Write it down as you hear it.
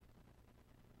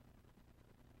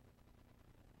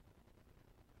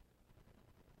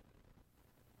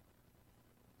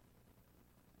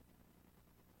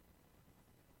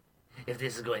If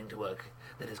this is going to work,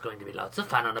 then it's going to be lots of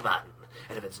fun on a button.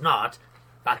 And if it's not,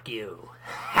 fuck you.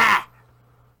 Ha!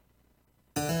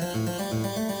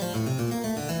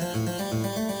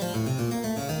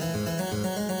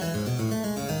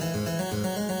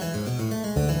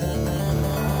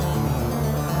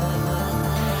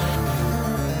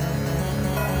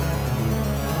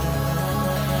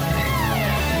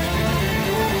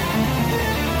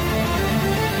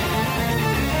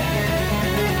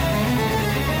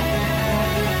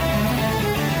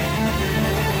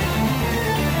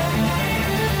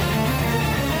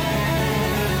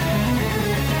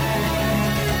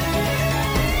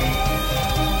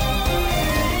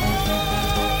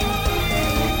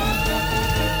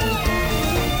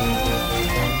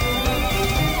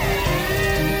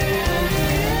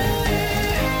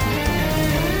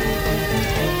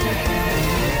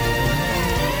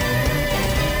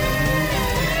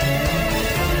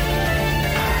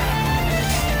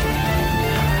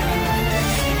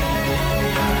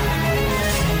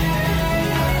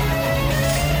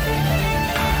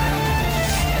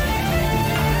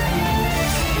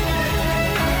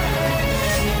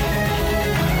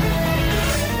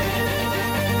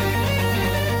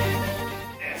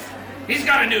 He's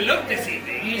got a new look this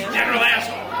evening. He's general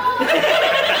asshole.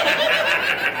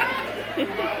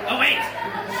 Oh, wait.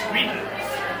 Screamers.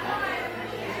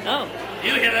 Oh.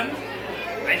 You hear them?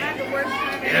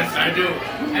 Yes, I do.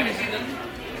 Have you seen them?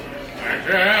 I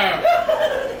sure have.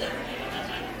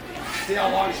 See how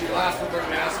long she lasts with her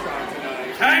mask on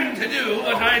tonight. Time to do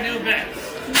what I do best.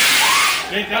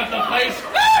 Pick up the place.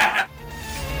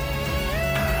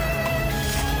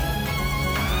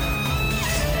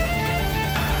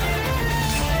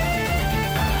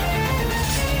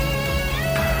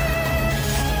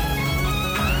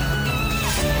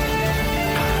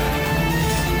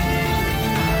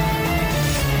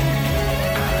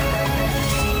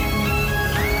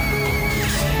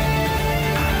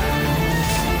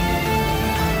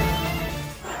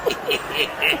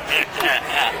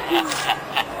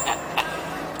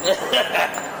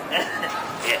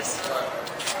 Yes.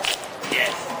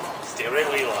 Yes. Stay right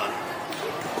where you are.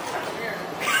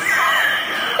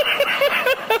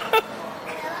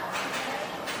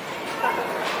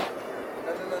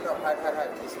 No.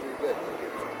 Hide. He's doing good.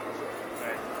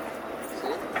 Right.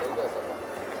 See? There you go.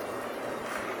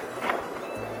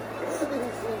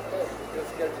 You're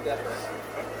scared to death, right?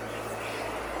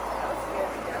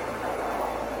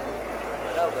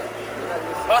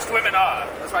 Most women are.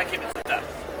 That's why I keep it zipped up.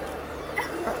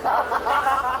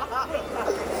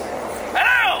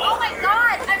 Hello! Oh my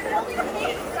god! I'm holding a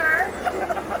pig, sir!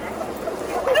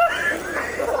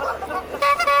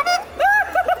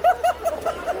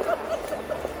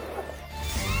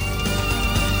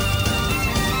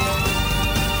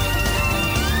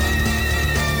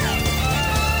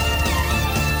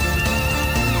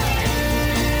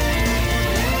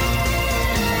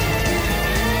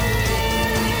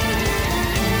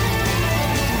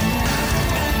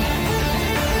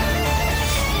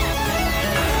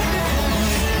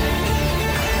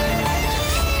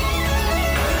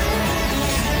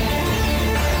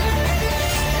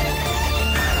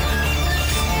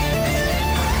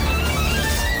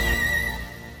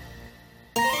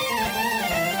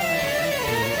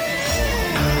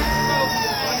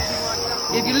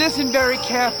 If you listen very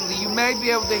carefully, you may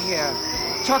be able to hear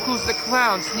Chuckles the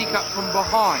Clown sneak up from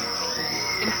behind.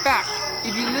 In fact,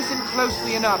 if you listen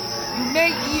closely enough, you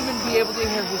may even be able to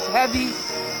hear his heavy,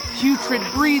 putrid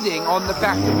breathing on the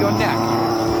back of your neck.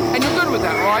 And you're good with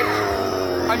that, right?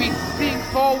 I mean, being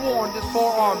forewarned is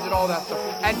forearmed and all that stuff.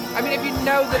 And, I mean, if you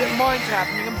know that it might's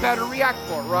happening, you can better react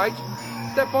for it, right?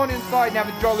 Step on inside and have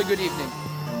a jolly good evening.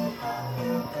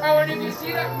 Oh, and if you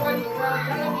see that bloody crowd,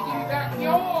 let me give you back the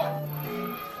horn!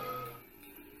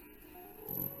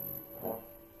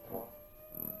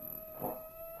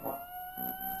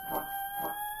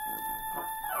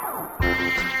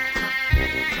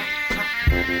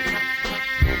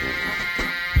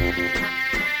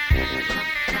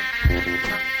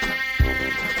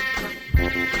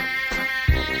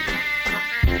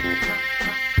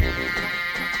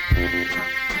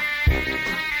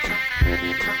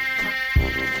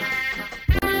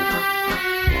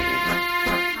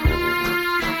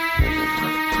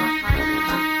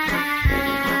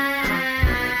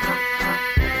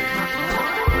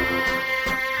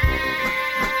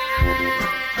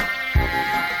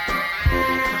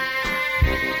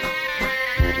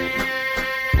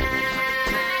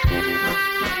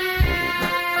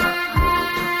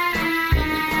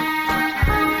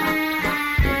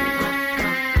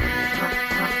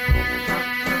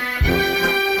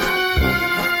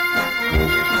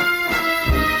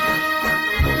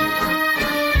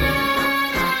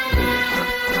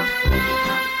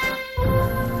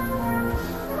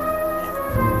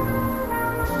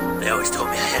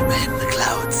 dead men in the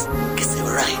clouds. Guess they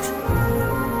were right.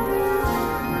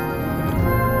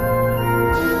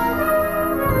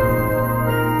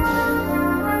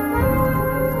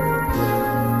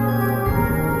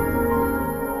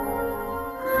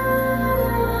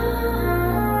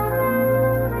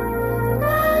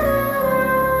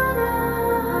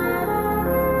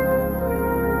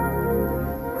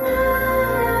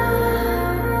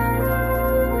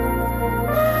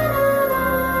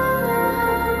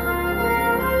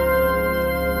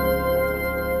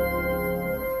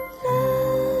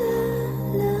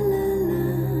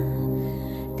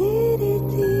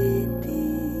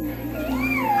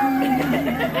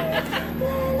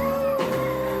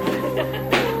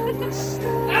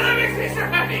 That makes me so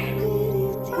happy.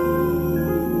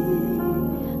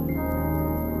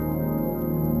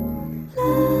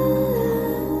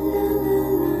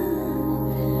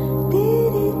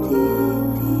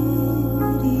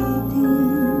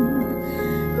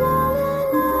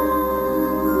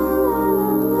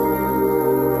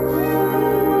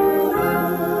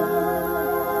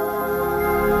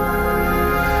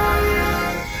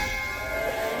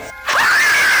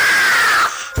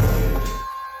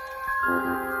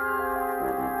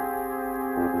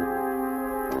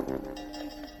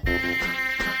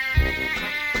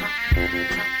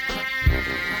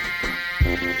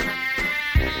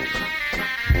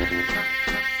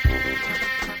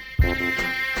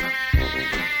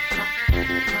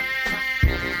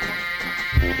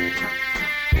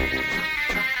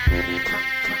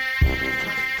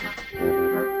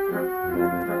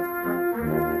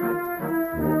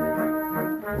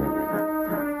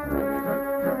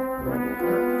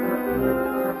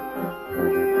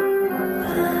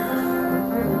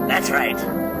 That's right.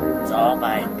 It's all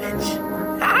mine, bitch.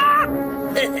 Ah!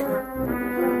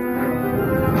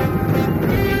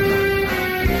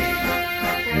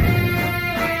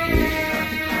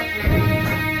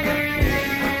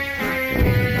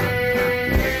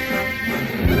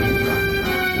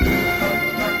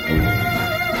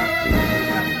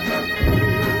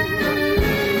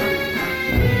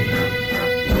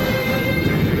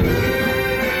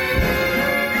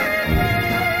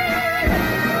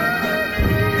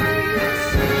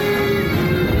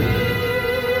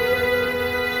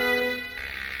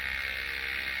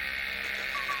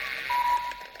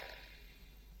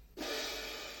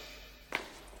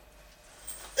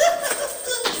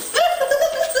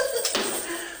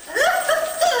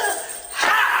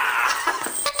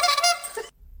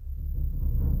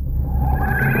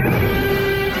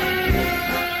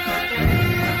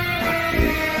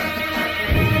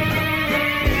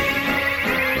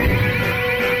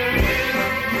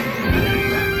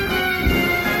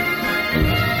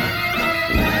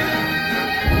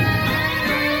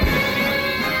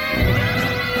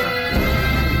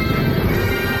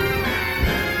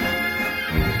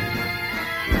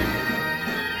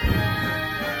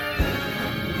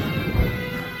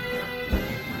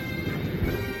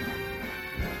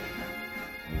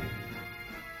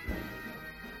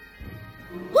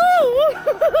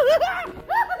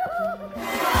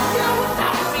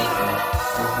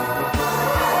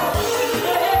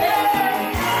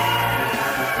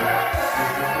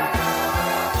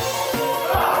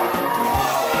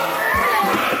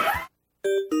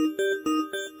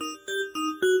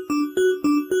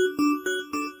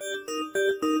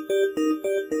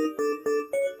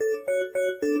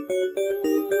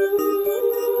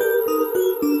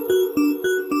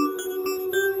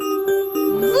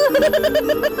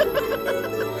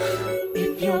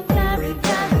 If you're very,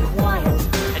 very quiet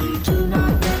and you do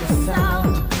not make a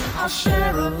sound, I'll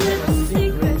share a little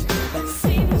secret that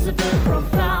seems a bit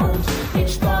profound.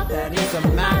 Each thought that is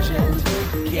imagined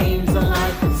gains a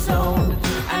life its own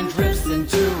and drifts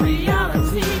into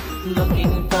reality,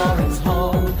 looking for its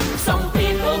home. Some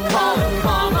people call it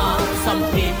karma, some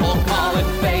people call it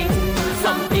fate,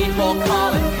 some people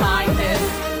call it kindness,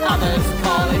 others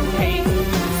call it hate.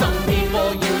 Some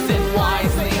people use it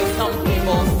wisely, some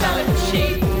people sell it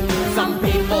cheap. Some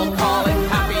people call it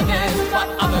happiness, but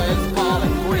others call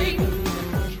it greed.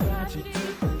 Tragedy,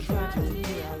 tragedy,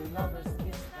 a lover's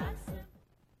kiss, that's it.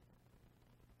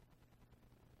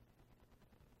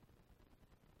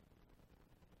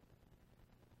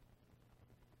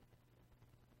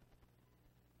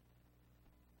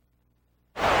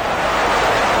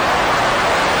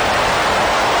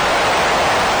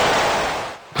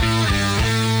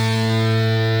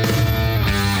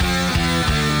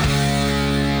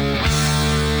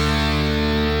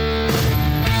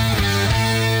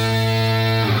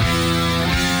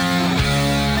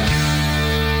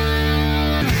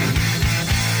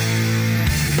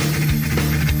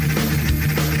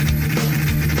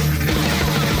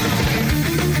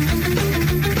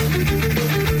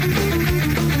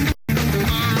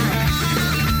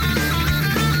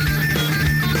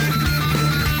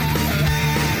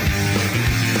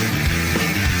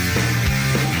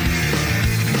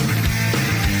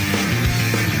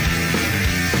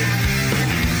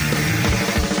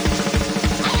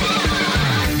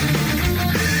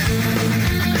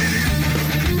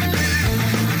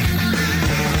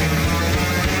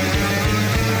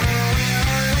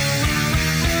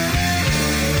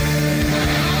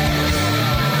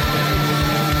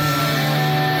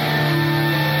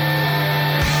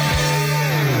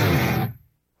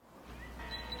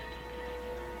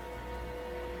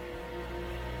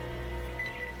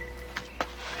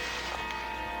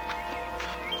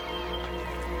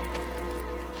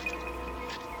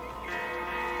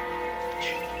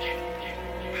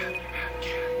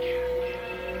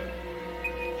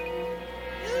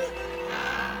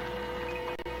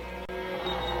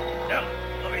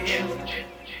 Come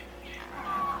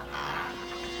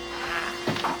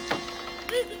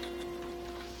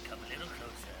a little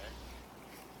closer.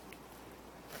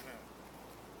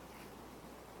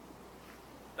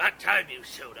 About time you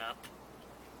showed up.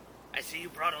 I see you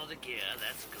brought all the gear.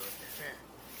 That's good.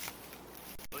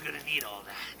 We're gonna need all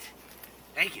that.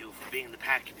 Thank you for being the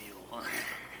pack mule.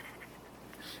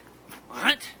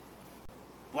 What?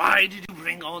 Why did you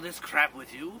bring all this crap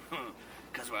with you?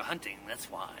 Because we're hunting, that's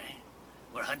why.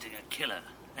 We're hunting a killer.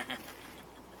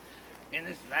 In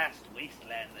this vast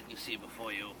wasteland that you see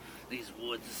before you, these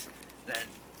woods that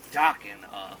darken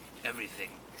everything,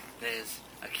 there's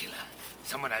a killer.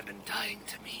 Someone I've been dying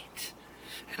to meet.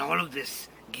 And all of this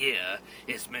gear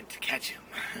is meant to catch him.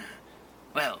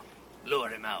 Well, lure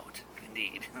him out,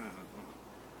 indeed.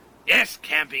 Yes,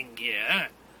 camping gear.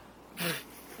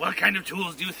 What kind of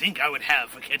tools do you think I would have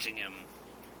for catching him?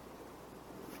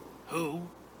 Who?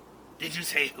 Did you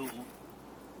say who?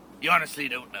 You honestly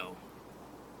don't know.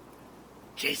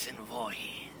 Jason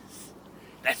Voorhees.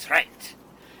 That's right.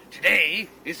 Today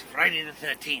is Friday the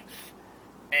 13th.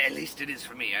 At least it is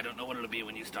for me. I don't know what it'll be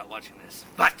when you start watching this.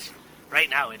 But right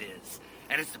now it is.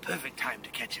 And it's the perfect time to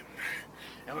catch him.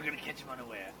 And we're going to catch him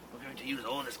unaware. We're going to use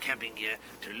all this camping gear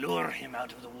to lure him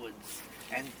out of the woods.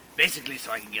 And basically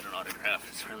so I can get an autograph.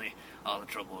 It's really all the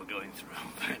trouble we're going through.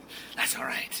 But that's all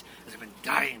right. Because I've been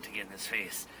dying to get in his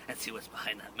face and see what's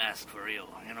behind that mask for real.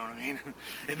 You know what I mean?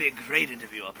 It'd be a great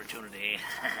interview opportunity.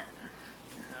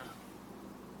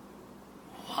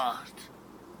 What?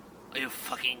 Are you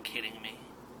fucking kidding me?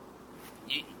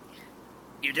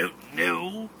 You don't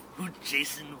know who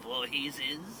Jason Voorhees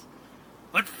is?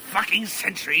 What fucking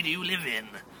century do you live in?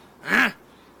 Huh?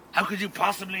 How could you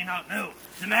possibly not know?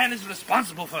 The man is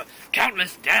responsible for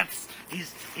countless deaths.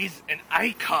 He's an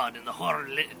icon in the horror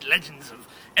legends of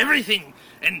everything.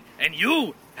 And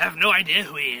you have no idea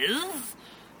who he is?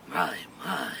 My.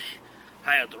 I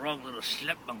had the wrong little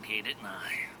schlep monkey, didn't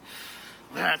I?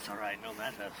 Well, that's all right, no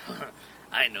matter.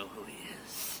 I know who he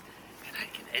is, and I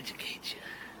can educate you.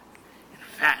 In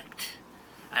fact,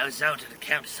 I was out at a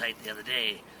campsite the other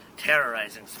day,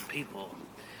 terrorizing some people,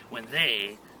 when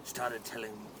they started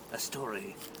telling a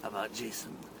story about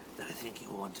Jason that I think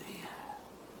you'll want to hear.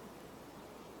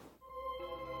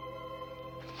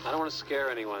 I don't want to scare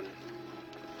anyone,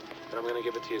 but I'm going to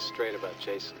give it to you straight about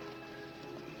Jason.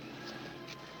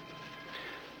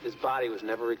 His body was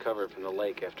never recovered from the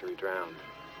lake after he drowned.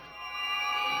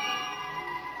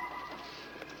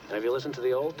 And if you listen to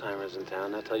the old-timers in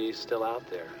town, they'll tell you he's still out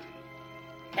there.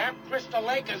 Camp Crystal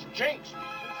Lake is jinxed.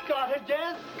 It's got a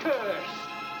death curse.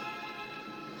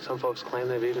 Some folks claim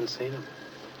they've even seen him.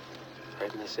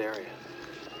 Right in this area.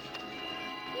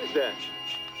 Who's that?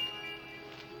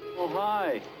 Oh,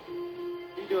 hi.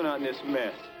 What are you doing out in this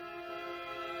mess?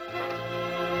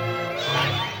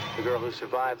 The girl who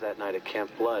survived that night at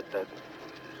Camp Blood, that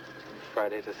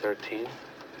Friday the 13th,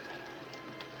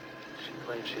 she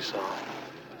claims she saw him.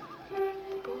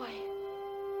 Boy,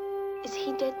 is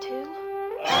he dead too?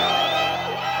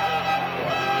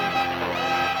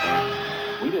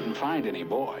 We didn't find any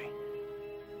boy.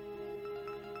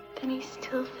 Then he's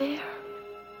still there.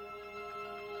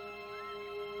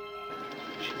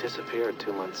 She disappeared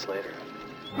 2 months later.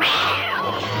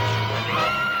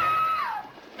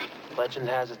 Legend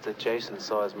has it that Jason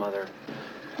saw his mother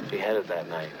beheaded that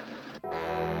night.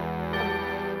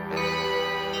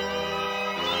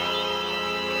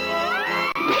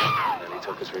 And he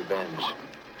took his revenge.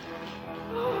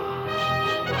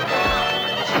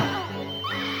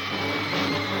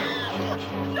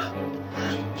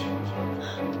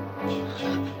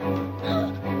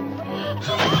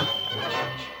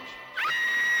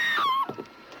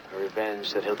 A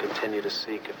revenge that he'll continue to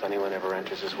seek if anyone ever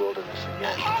enters his wilderness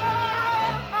again.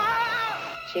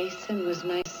 Jason was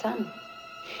my son,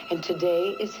 and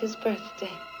today is his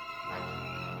birthday.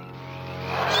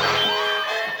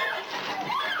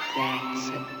 That's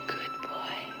a good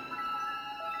boy.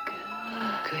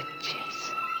 Good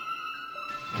Jason.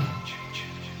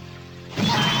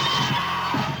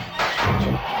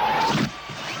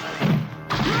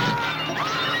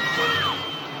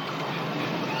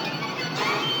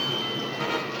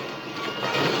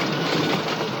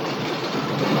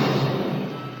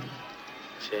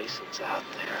 Jason's out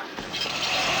there.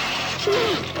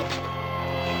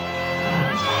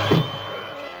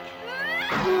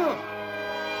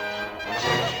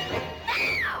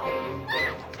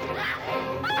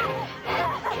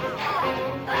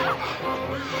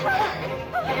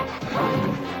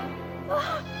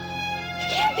 He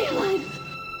can't be alive.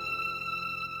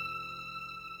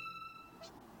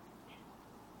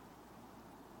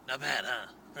 Not bad, huh?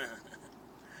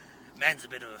 Man's a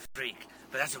bit of a freak,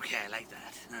 but that's okay, I like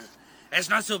that. It's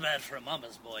not so bad for a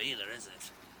mama's boy either, is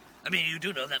it? I mean, you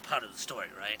do know that part of the story,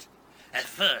 right? At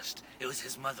first, it was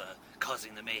his mother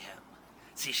causing the mayhem.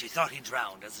 See, she thought he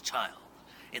drowned as a child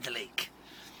in the lake.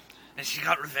 And she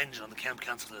got revenge on the camp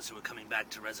counselors who were coming back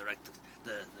to resurrect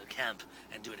the camp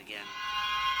and do it again.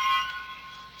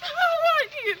 How are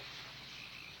you?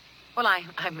 Well,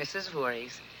 I'm Mrs.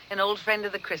 Voorhees, an old friend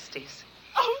of the Christies.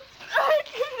 Oh,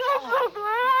 thank you. I'm so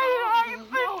glad.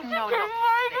 No.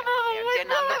 Dear,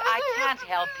 now, look, I can't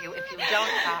help you if you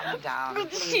don't calm down. But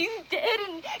please. she's dead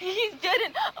and he's dead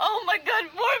and, oh, my God,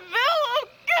 poor Bill. Oh,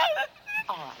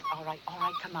 God. All right.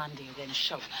 Come on, dear, then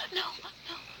show.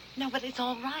 No, but it's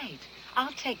all right.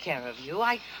 I'll take care of you.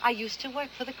 I used to work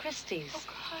for the Christies. Oh,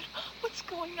 God, what's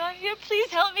going on here?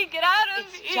 Please help me get out of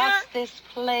here. It's just this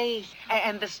place.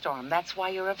 And the storm. That's why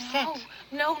you're upset.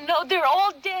 No, they're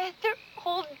all dead. They're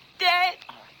all dead.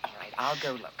 All right, I'll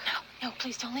go look. No,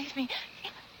 please don't leave me.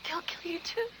 They'll kill you,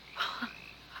 too.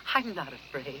 I'm not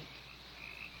afraid.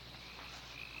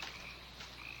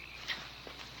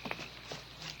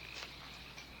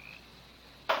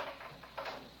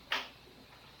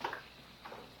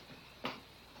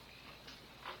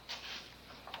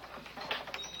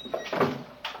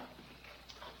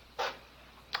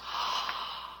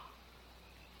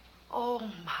 Oh,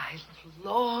 my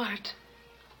Lord.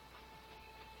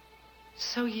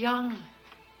 So young.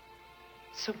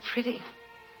 So pretty.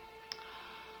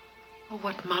 Oh,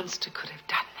 what monster could have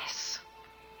done this?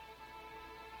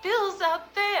 Bill's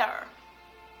out there.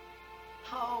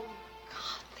 Oh,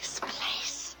 God, this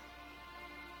place.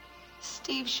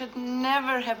 Steve should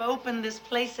never have opened this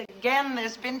place again.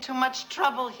 There's been too much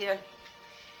trouble here.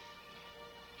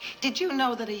 Did you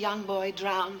know that a young boy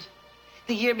drowned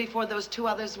the year before those two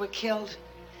others were killed?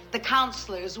 The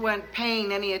counselors weren't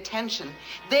paying any attention.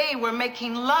 They were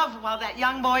making love while that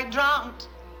young boy drowned.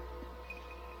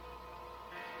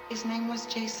 His name was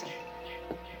Jason.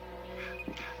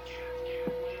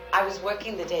 I was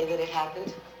working the day that it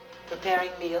happened,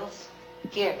 preparing meals.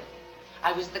 Here,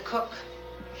 I was the cook.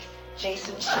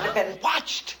 Jason should have been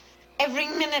watched every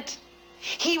minute.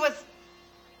 He wasn't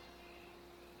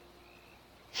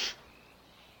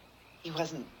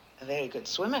a very good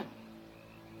swimmer.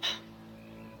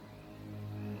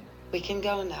 We can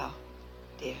go now,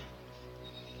 dear.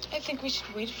 I think we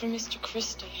should wait for Mr.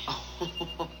 Christie.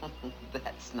 Oh,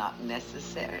 that's not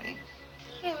necessary.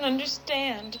 I don't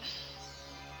understand.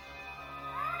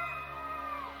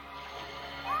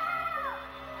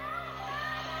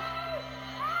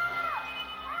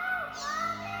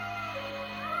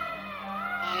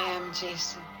 I am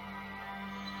Jason.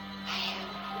 I am.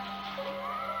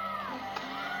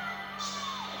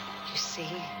 You see,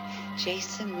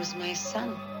 Jason was my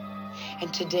son,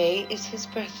 and today is his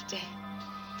birthday.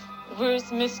 Where's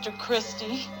Mr.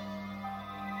 Christie?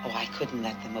 Oh, I couldn't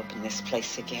let them open this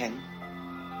place again.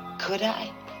 Could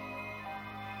I?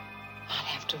 Not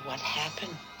after what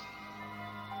happened.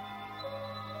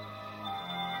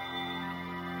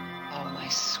 Oh, my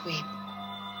sweet,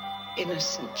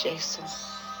 innocent Jason.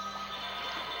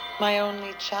 My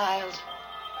only child.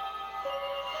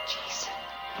 Jason.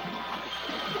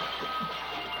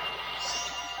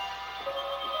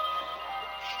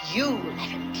 You let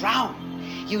him drown.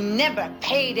 You never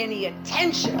paid any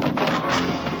attention. Look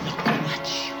what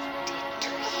you did to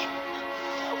him.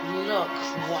 Look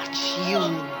what you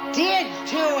did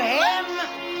to him.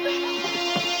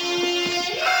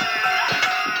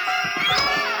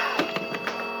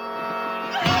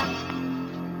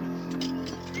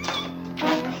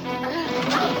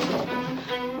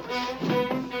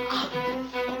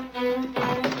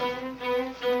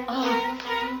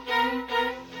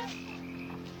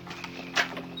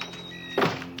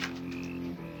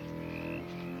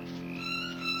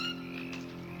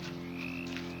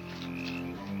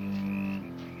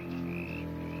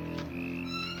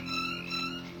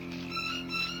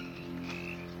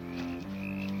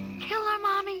 Kill her,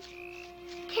 Mommy.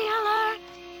 Kill her.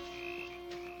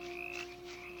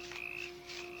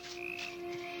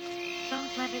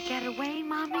 Don't let her get away,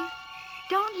 Mommy.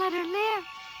 Don't let her live.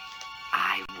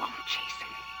 I won't,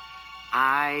 Jason.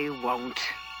 I won't.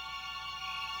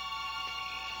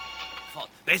 Well,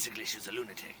 basically, she was a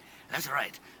lunatic. That's all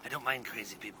right. I don't mind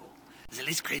crazy people. There's at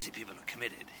least crazy people are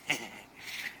committed.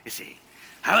 You see.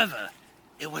 However,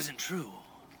 it wasn't true.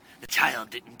 The child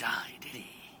didn't die, did he?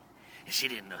 She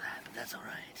didn't know that, but that's all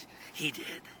right. He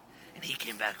did. And he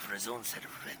came back for his own set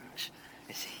of revenge.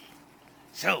 You see.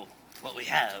 So, what we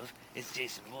have is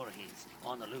Jason Voorhees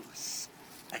on the loose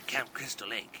at Camp Crystal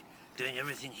Lake, doing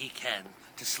everything he can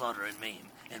to slaughter and maim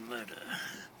and murder.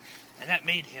 And that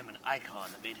made him an icon,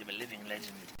 that made him a living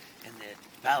legend in the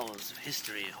bowels of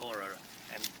history, horror,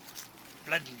 and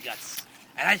blood and guts.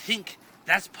 And I think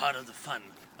that's part of the fun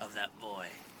of that boy.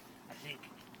 I think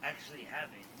actually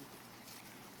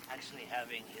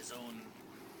having his own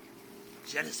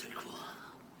je ne sais quoi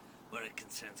where it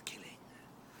concerns killing.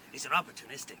 He's an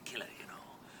opportunistic killer, you know.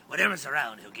 Whatever's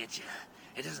around, he'll get you.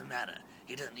 It doesn't matter.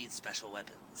 He doesn't need special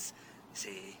weapons. You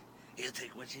see, he'll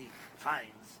take what he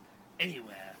finds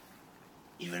anywhere,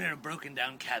 even in a broken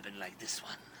down cabin like this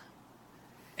one.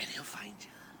 And he'll find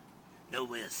you.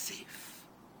 Nowhere's safe.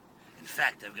 In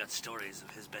fact, I've got stories of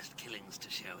his best killings to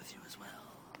share with you as well.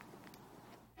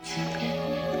 Hey,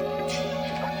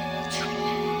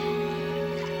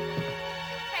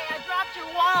 I dropped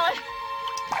your wallet.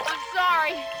 I'm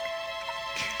sorry.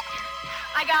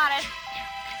 I got it.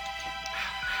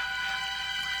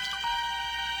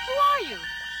 Who are you?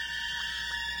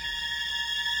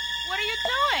 What are you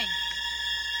doing?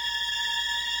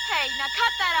 Hey, now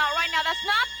cut that out right now. That's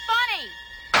not funny.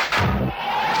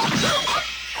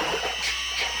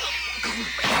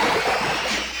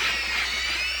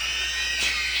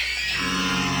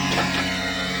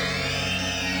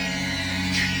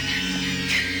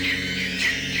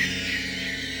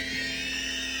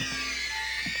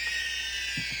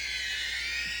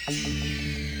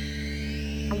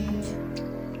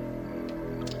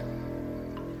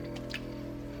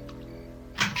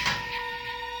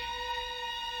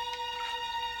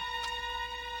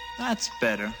 That's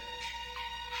better.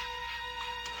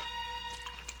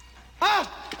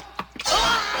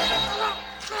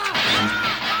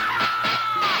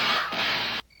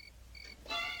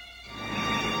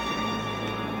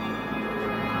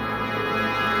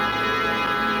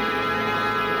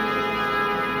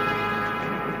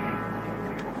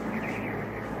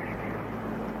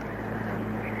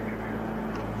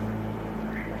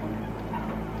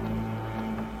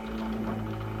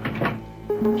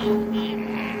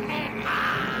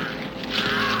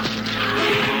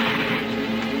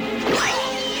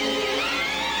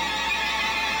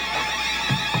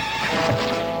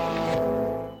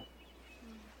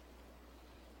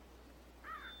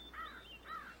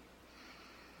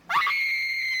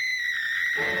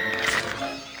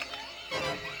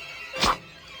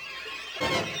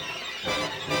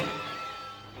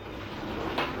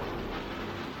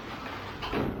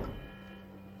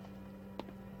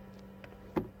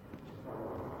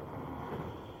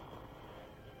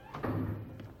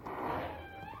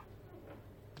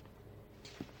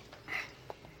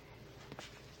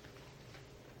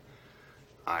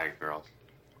 Hi, girl.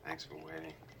 Thanks for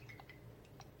waiting.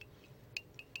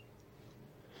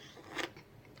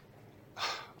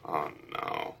 Oh,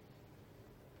 no.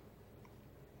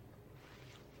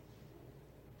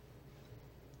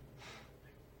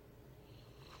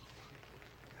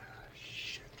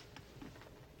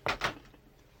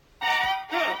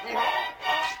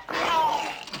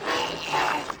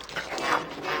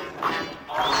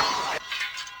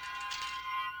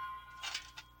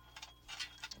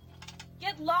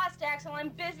 Get lost, Axel. I'm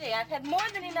busy. I've had more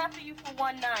than enough of you for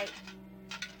one night.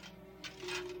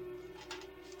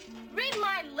 Read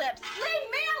my lips. Leave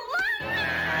me alone!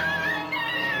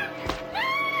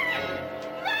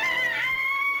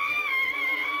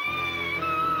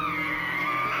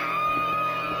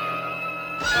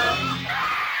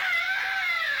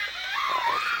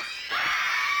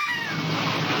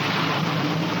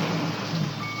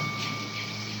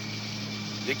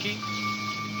 Vicky?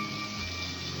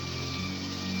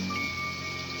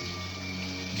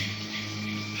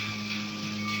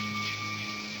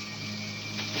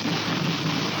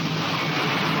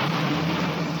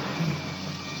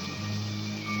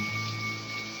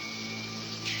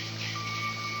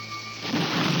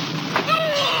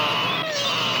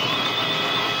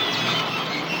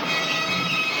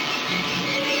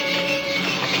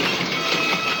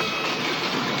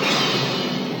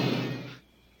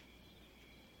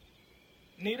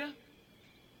 Nita?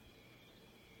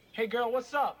 Hey, girl,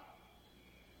 what's up?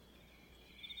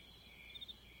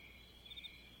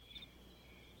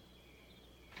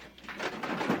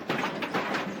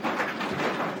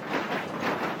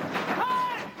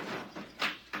 Hi!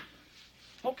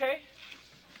 Okay.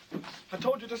 I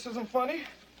told you this isn't funny.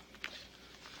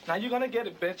 Now you're gonna get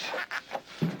it, bitch.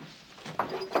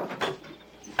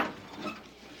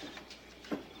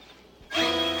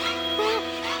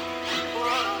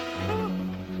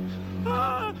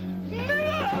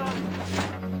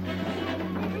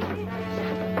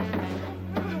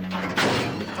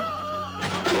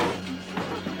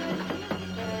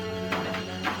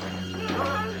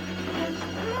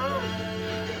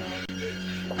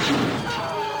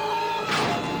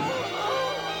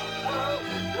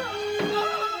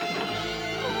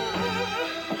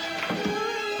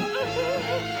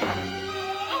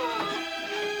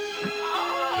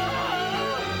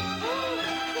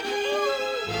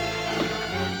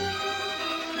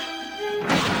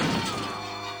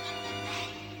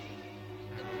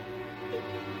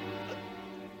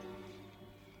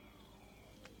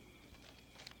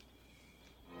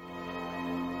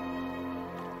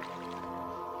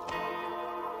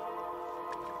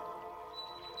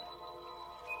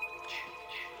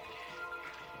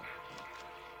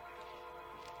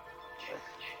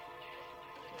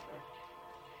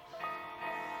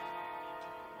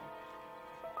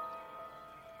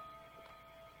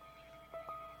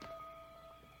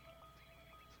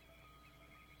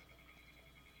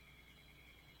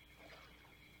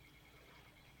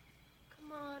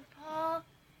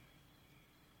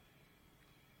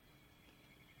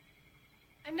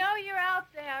 I know you're out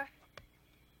there.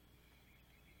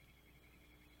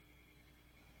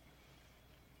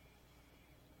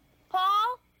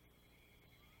 Paul?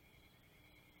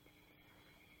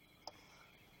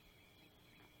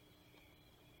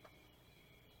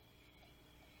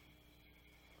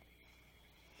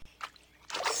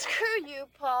 Screw you,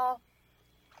 Paul.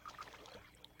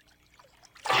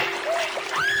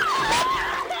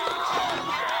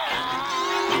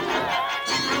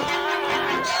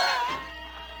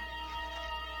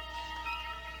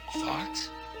 Fox?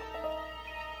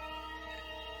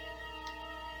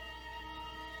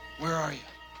 Where are you?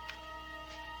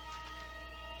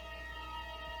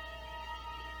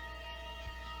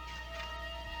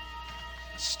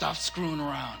 Stop screwing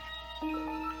around.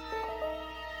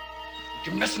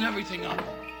 You're messing everything up.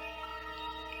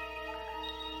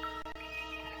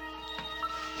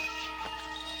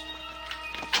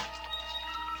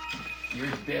 You're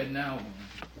dead now.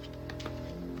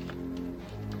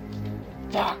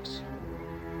 Fox!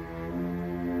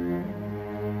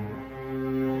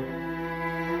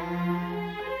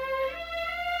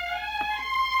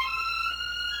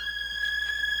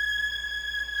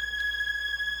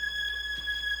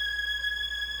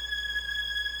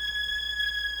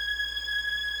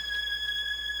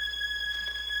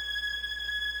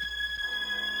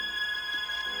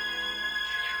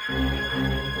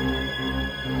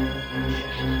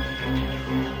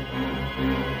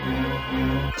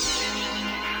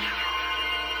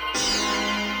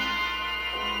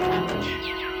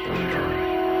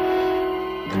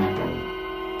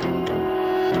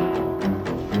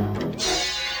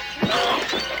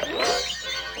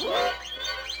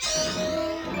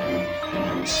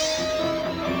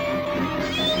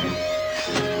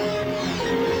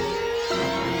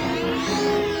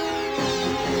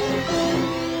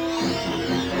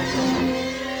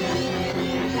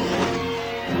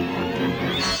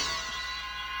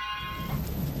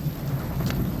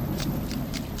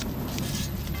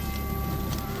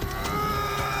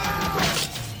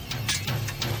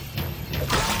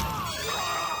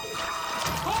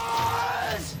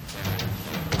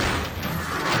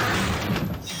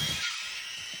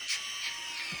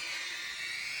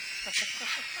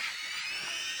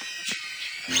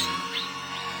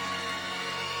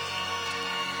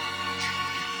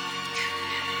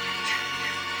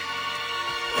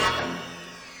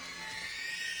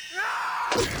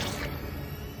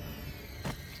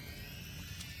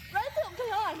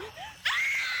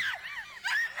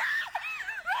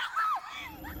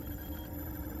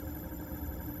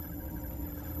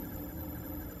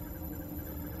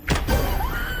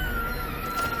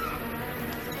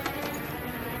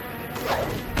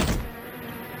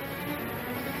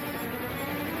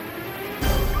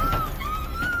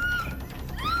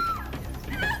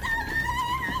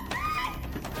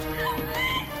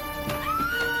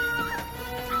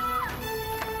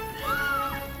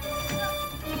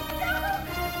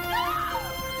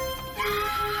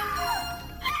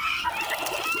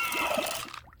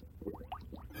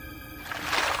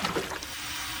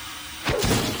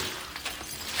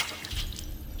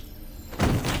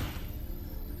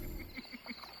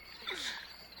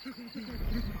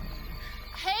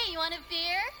 Hey, you want a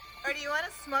beer? Or do you want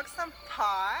to smoke some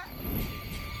pot?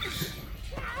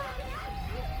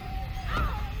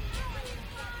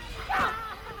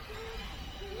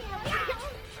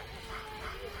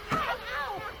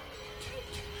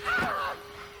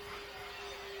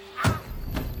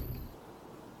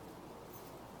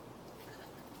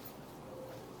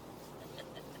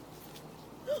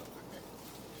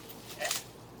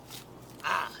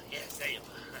 Yes, there you are.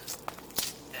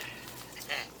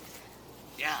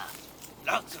 Yeah,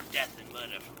 lots of death and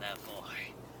murder from that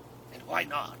boy. And why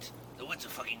not? The woods are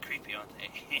fucking creepy, aren't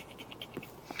they?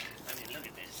 I mean, look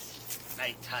at this.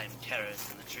 Nighttime terrors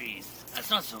in the trees. That's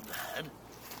not so bad.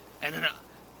 And then,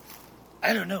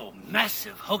 I don't know,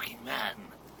 massive hulking man.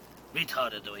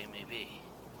 Retarded though he may be.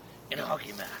 In a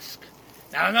hockey mask.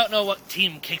 Now, I don't know what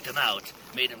team kicked him out,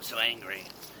 made him so angry.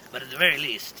 But at the very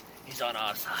least, he's on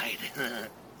our side.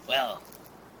 Well,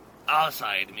 our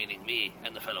side, meaning me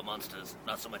and the fellow monsters.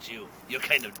 Not so much you. You're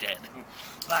kind of dead.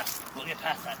 But we'll get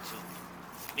past that soon.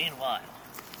 Meanwhile,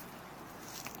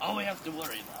 all we have to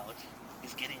worry about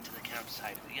is getting to the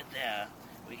campsite. If we get there,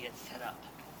 we get set up.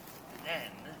 And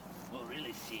then we'll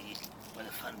really see where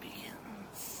the fun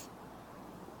begins.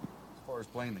 As far as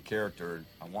playing the character,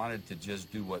 I wanted to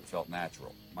just do what felt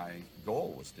natural. My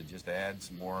goal was to just add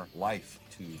some more life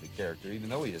to the character, even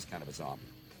though he is kind of a zombie.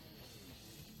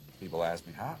 People ask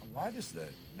me, why does the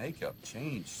makeup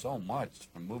change so much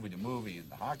from movie to movie, and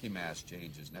the hockey mask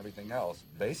changes and everything else?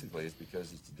 Basically, it's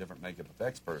because it's a different makeup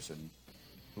effects person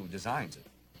who designs it.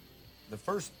 The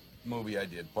first movie I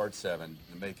did, Part 7,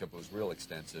 the makeup was real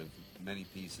extensive, many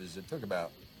pieces. It took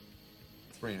about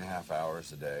 3.5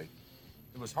 hours a day.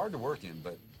 It was hard to work in,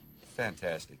 but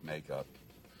fantastic makeup.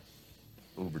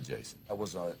 Uber Jason. That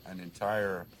was an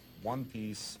entire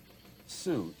one-piece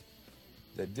suit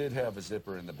that did have a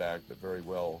zipper in the back, but very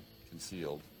well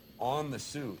concealed. On the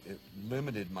suit, it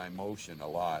limited my motion a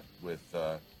lot with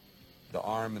the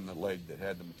arm and the leg that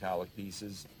had the metallic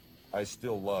pieces. I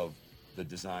still love the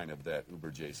design of that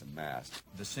Uber Jason mask.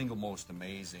 The single most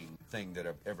amazing thing that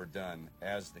I've ever done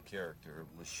as the character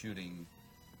was shooting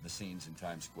the scenes in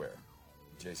Times Square.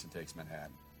 Jason Takes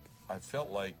Manhattan. I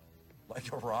felt like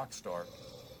a rock star.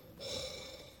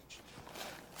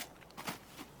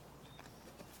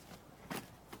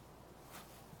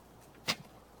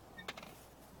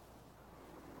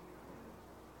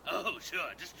 Oh, sure,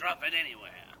 just drop it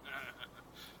anywhere.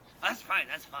 That's fine,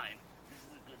 that's fine. This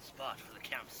is a good spot for the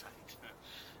campsite.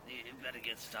 You better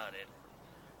get started.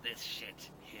 This shit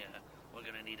here, we're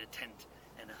gonna need a tent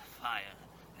and a fire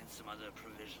and some other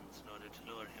provisions in order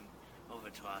to lure him over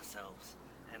to ourselves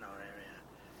and our area.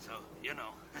 So, you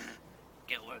know,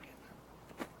 get working.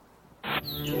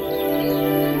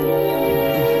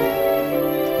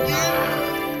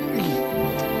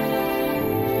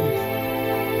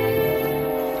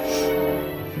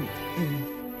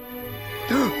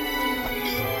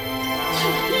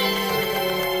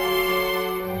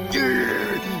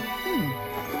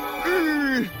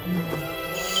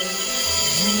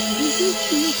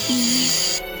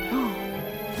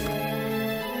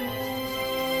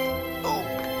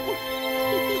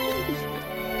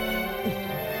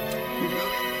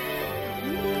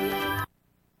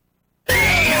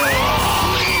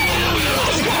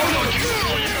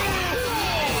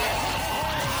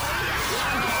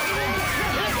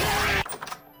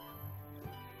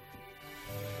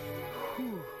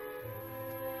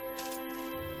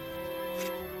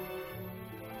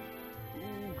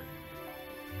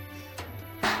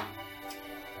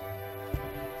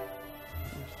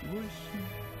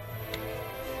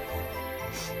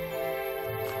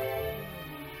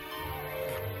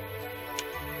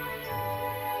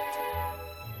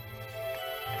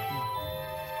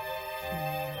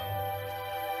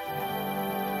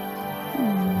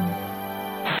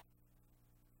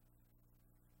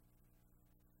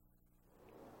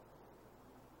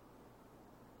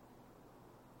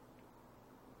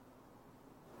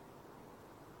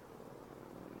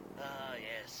 Ah,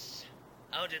 yes.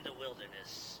 Out in the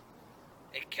wilderness.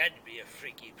 It can be a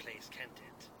freaky place, can't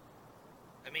it?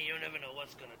 I mean, you never know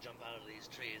what's gonna jump out of these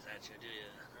trees at you, do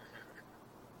you?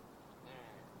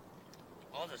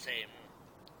 All the same,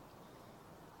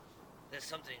 there's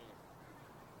something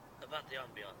about the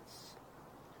ambiance.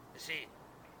 You see,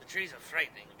 the trees are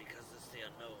frightening because it's the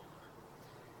unknown.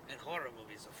 And horror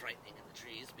movies are frightening in the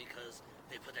trees because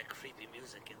they put that creepy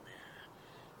music in there,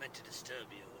 meant to disturb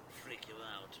you and freak you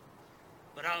out.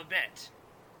 But I'll bet,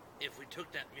 if we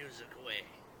took that music away,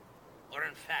 or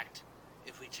in fact,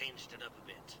 if we changed it up a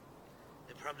bit,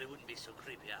 it probably wouldn't be so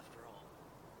creepy after all.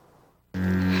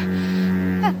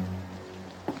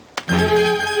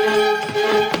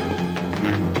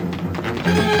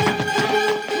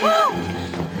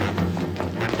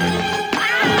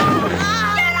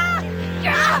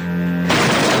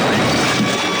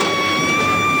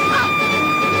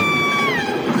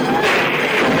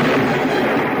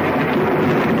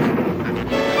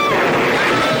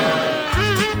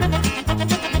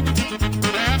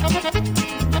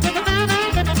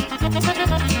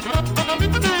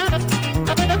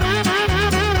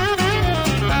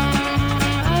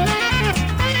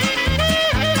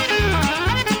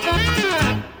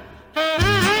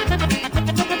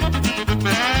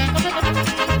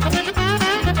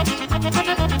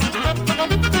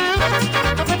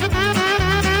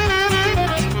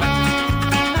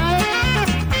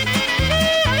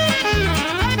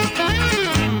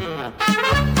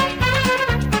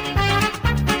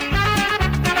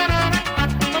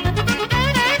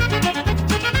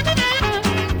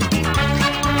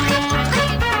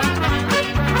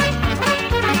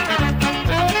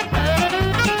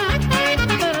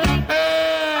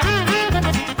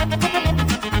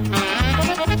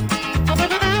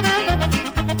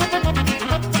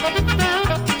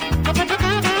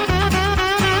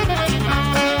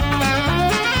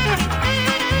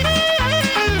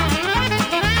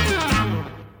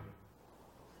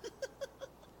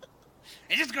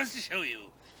 It just goes to show you,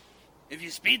 if you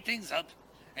speed things up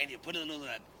and you put a little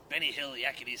Benny Hill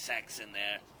yakety sax in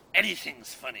there,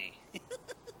 anything's funny.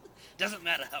 Doesn't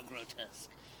matter how grotesque.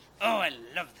 Oh, I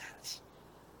love that.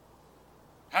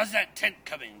 How's that tent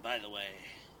coming, by the way?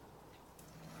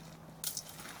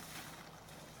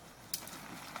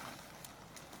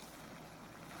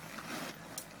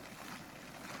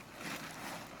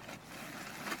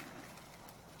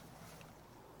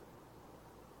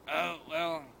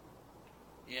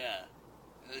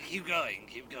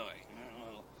 keep going.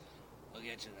 We'll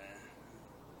get you there.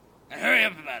 And hurry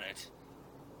up about it.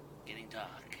 Getting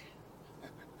dark.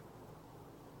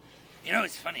 You know,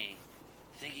 it's funny,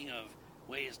 thinking of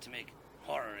ways to make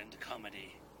horror into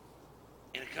comedy.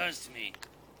 It occurs to me,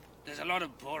 there's a lot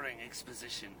of boring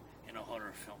exposition in a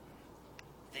horror film.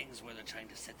 Things where they're trying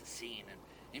to set the scene and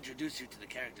introduce you to the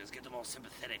characters, get them all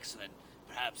sympathetic so that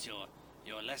perhaps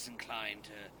you're less inclined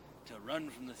to run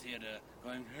from the theater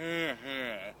going,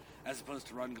 as opposed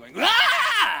to run going,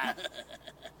 ah!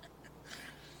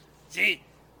 See,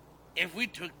 if we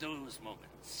took those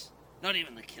moments, not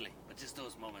even the killing, but just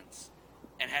those moments,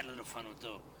 and had a little fun with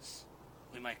those,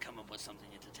 we might come up with something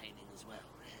entertaining as well.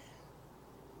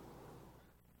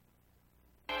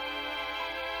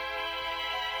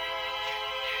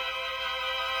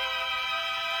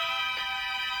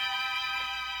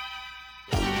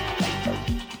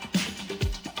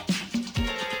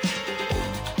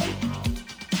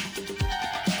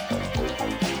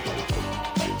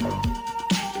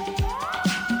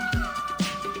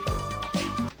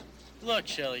 Look,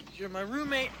 Shelley, you're my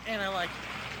roommate, and I like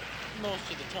you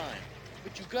most of the time.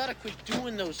 But you gotta quit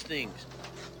doing those things.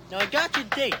 Now, I got your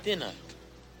date, didn't I?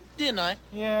 Didn't I?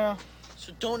 Yeah.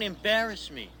 So don't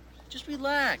embarrass me. Just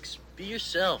relax. Be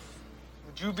yourself.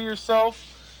 Would you be yourself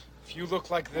if you look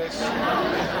like this?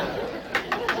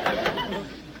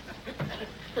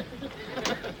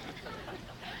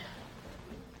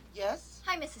 Yes?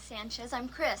 Hi, Mrs. Sanchez. I'm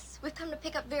Chris. We've come to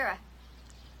pick up Vera.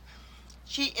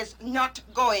 She is not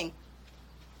going.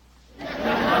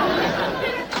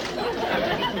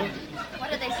 What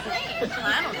are they saying?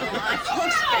 I don't know. I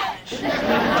spoke Spanish.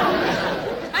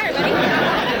 Hi,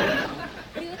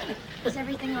 everybody. Is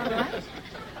everything all right?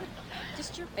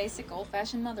 Just your basic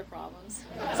old-fashioned mother problems.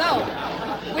 So,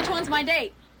 which one's my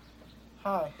date?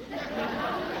 Hi.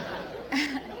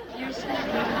 You're sorry.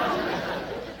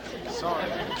 Sorry.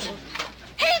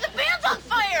 Hey, the band's on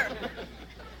fire!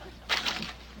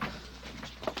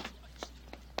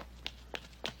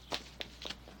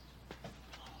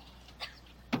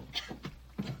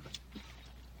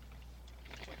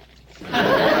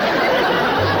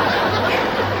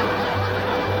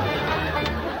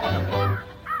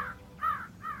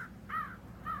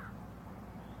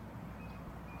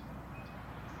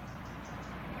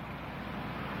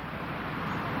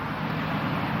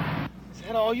 Is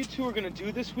that all you two are gonna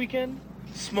do this weekend?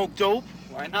 Smoke dope?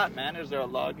 Why not, man? Is there a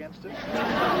law against it?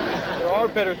 There are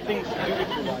better things to do with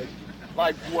your life.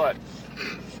 Like what?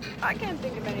 I can't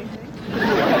think of anything.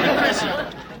 Chris,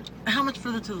 how much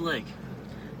further to the lake?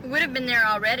 We would have been there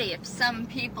already if some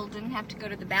people didn't have to go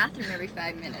to the bathroom every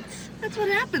 5 minutes. That's what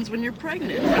happens when you're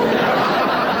pregnant.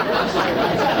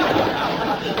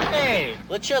 Hey,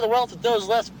 let's share the wealth with those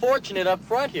less fortunate up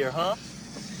front here, huh?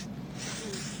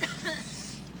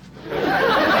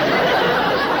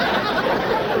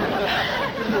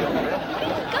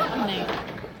 Got me.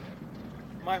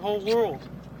 My whole world.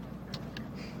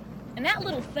 And that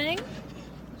little thing?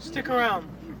 Stick around.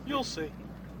 You'll see.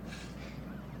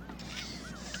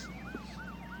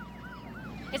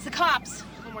 It's the cops.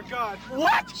 Oh my God.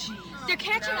 What? Jeez. They're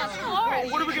catching us hard.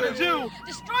 What are we gonna do?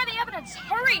 Destroy the evidence.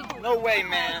 Hurry. No way,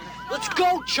 man. Let's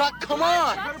go, Chuck. Come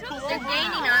on. They're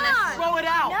gaining on us. Throw it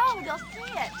out. No, they'll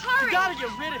see it. Hurry. You gotta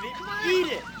get rid of it.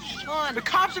 Eat it. Come The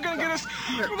cops are gonna get us.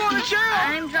 We're going to jail.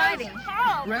 I'm driving.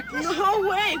 Reckless? No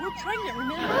way. We're pregnant,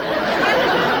 remember?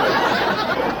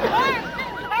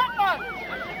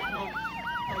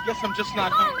 I guess I'm just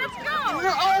not hungry. Let's go. We're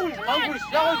always hungry,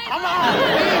 Shelly. Come on.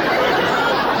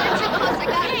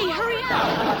 Hey, hurry up.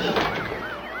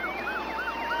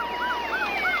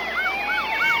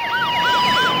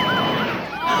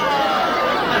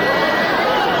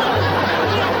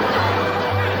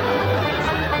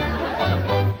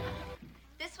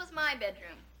 This was my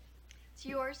bedroom. It's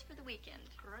yours for the weekend.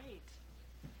 Great.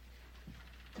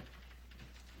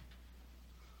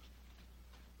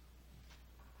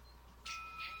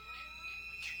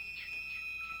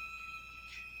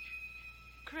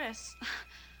 Chris,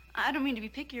 I don't mean to be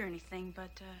picky or anything,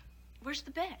 but where's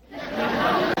the bed?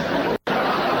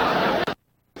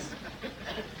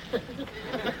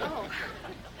 Oh.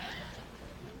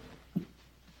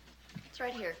 It's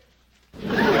right here.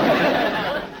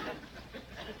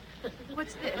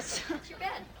 What's this? It's your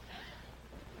bed.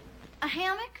 A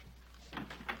hammock?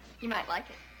 You might like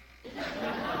it.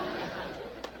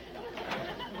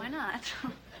 Why not?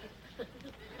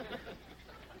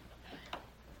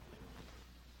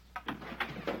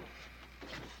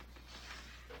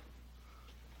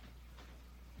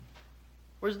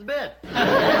 Where's the bed?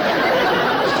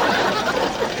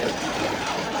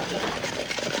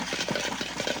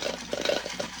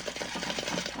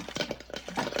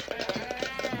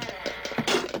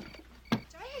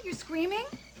 screaming?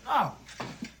 Oh,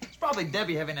 it's probably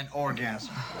Debbie having an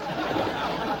orgasm.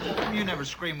 You never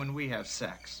scream when we have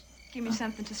sex. Give me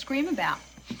something to scream about.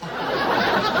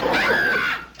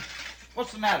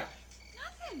 What's the matter?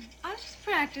 Nothing. I was just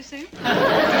practicing.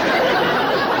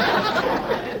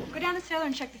 Go down the cellar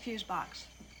and check the fuse box.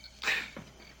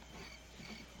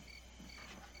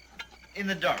 In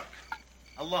the dark.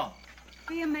 Alone.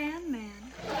 Be a man, man.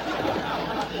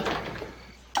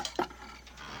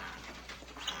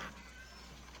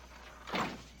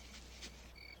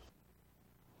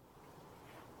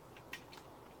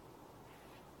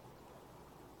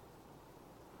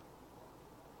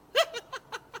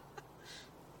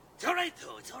 It's all right,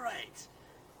 though. It's all right.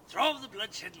 Through all the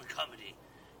bloodshed and comedy,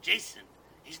 Jason,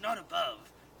 he's not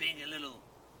above being a little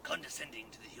condescending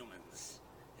to the humans.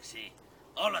 You see,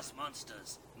 all us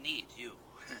monsters need you.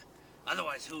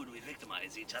 Otherwise, who would we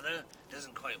victimize? Each other?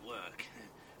 Doesn't quite work.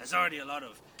 There's already a lot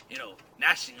of,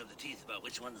 gnashing of the teeth about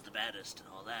which one's the baddest and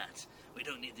all that. We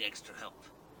don't need the extra help.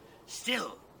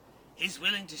 Still, he's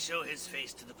willing to show his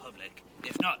face to the public,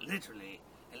 if not literally,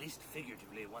 at least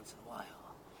figuratively once in a while.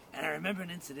 And I remember an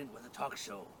incident with a talk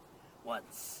show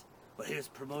once, where he was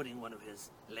promoting one of his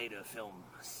later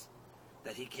films,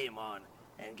 that he came on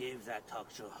and gave that talk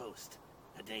show host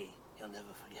a day he'll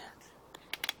never forget.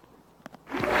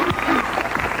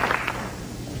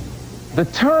 The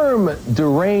term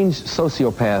deranged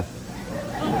sociopath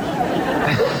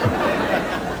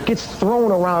gets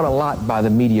thrown around a lot by the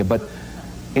media, but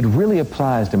it really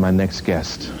applies to my next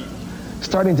guest.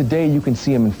 Starting today, you can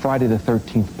see him in Friday the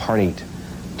 13th, Part 8.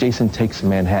 Jason Takes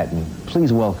Manhattan.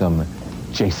 Please welcome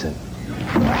Jason.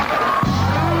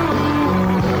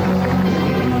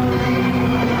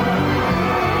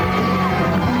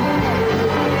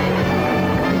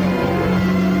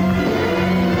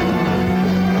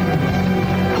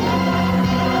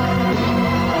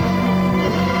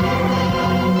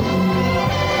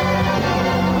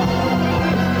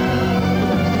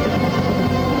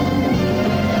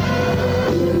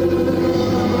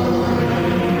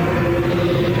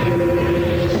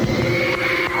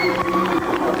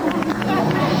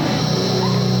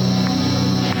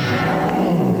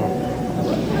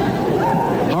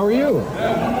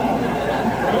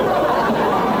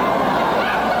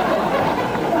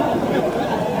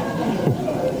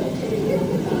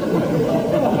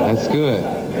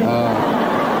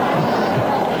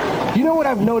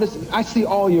 I see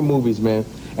all your movies, man.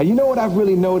 And you know what I've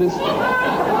really noticed?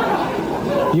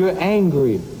 You're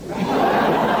angry.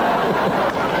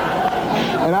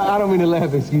 And I don't mean to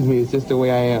laugh, excuse me, it's just the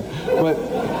way I am. But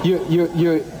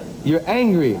you're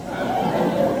angry.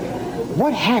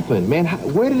 What happened, man?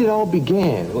 Where did it all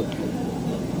begin?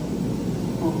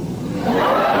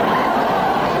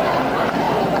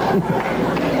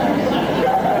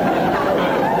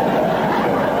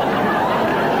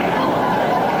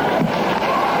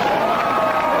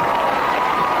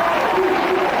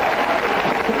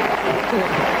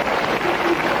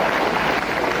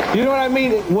 You know what I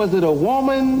mean? Was it a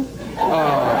woman?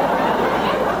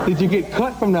 Did you get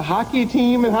cut from the hockey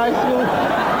team in high school?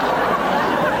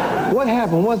 What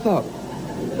happened? What's up?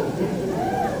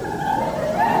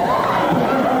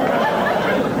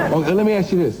 Okay, let me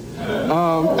ask you this.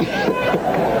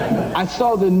 I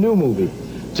saw the new movie,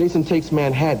 Jason Takes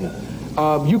Manhattan.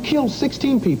 You killed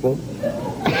 16 people.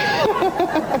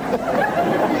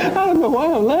 I don't know why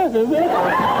I'm laughing,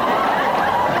 man.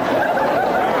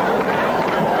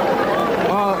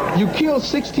 You killed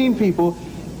 16 people,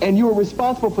 and you were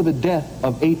responsible for the death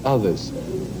of 8 others.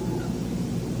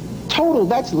 Total,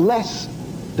 that's less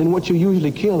than what you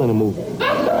usually kill in a movie.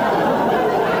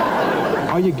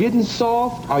 Are you getting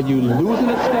soft? Are you losing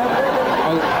a step?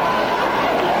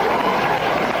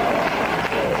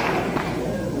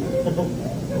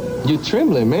 You're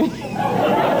trembling, man.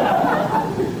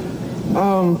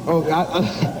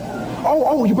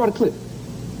 You brought a clip.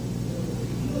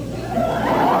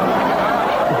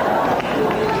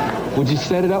 Would you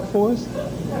set it up for us?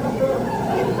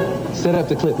 Set up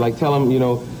the clip, like tell them,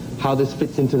 how this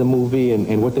fits into the movie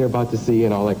and what they're about to see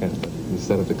and all that kind of stuff. You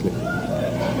set up the clip.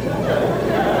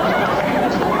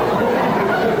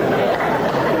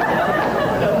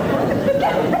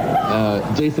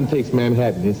 Jason Takes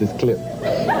Manhattan. Here's his clip.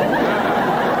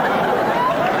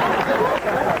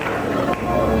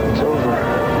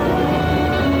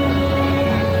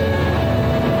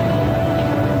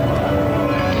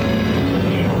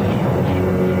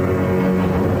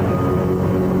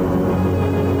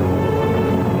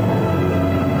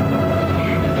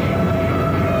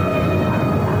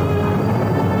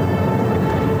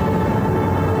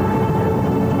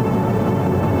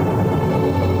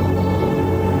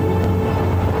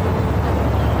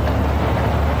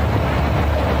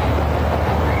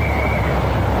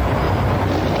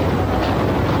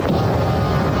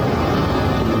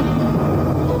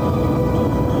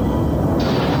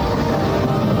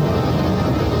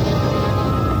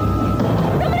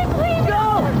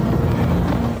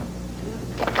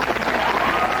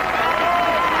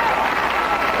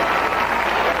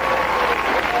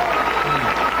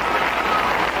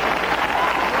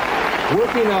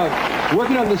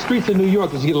 Working on the streets of New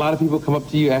York, did you get a lot of people come up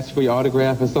to you, ask for your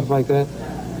autograph and stuff like that?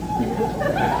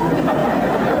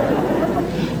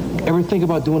 Ever think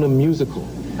about doing a musical?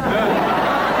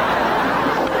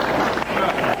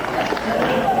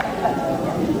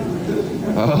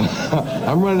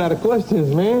 I'm running out of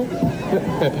questions, man.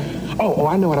 Oh,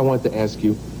 I know what I wanted to ask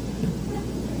you.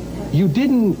 You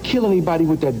didn't kill anybody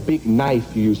with that big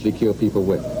knife you usually kill people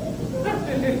with.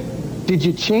 Did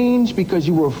you change because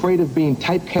you were afraid of being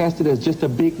typecasted as just a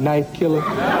big knife killer?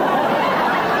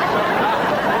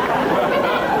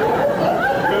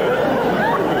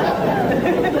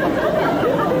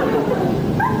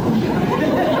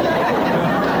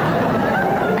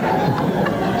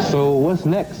 So what's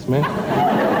next, man?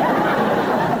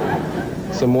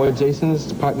 Some more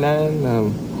Jasons, Part 9?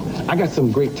 I got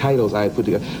some great titles I put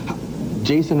together.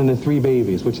 Jason and the Three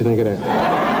Babies. What you think of that?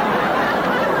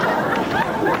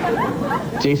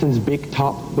 Jason's Big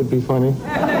Top would be funny.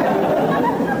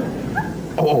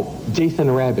 Oh, Jason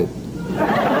Rabbit.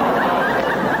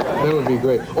 That would be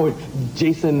great. Or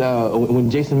Jason,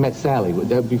 when Jason met Sally, would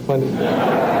that be funny?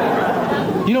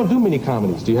 You don't do many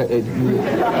comedies, do you?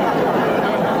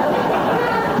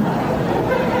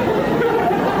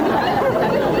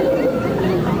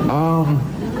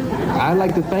 I'd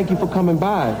like to thank you for coming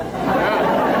by.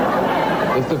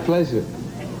 It's a pleasure.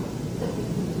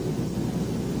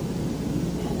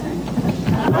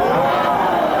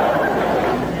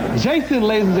 Jason,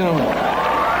 ladies and gentlemen.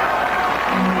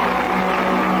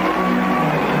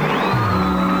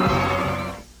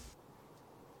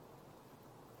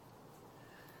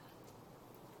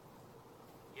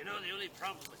 You know, the only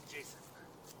problem with Jason,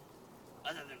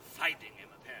 other than fighting him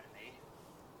apparently,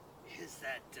 is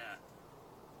that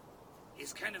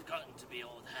he's kind of gotten to be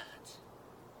old hat.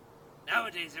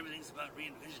 Nowadays, everything's about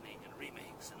re-envisioning and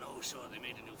remakes, and oh, sure, they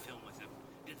made a new film with him.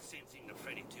 Did the same thing to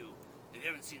Freddy 2. If you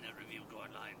haven't seen that review, go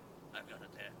online. I've got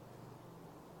it there.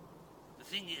 The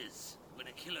thing is, when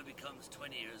a killer becomes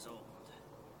 20 years old,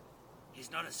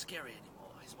 he's not as scary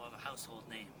anymore. He's more of a household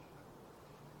name.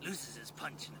 Loses his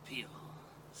punch and appeal.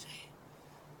 See?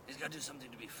 He's got to do something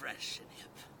to be fresh and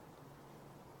hip.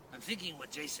 I'm thinking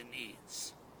what Jason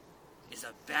needs is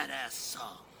a badass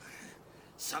song,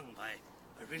 sung by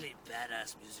a really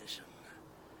badass musician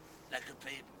that could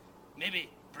maybe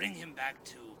bring him back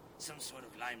to some sort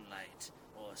of limelight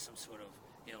or some sort of,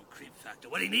 creep factor.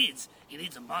 What he needs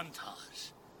a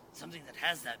montage. Something that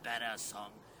has that badass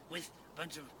song with a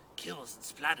bunch of kills and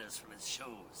splatters from his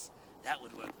shows. That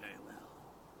would work very well.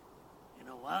 You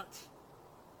know what?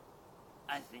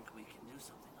 I think we can do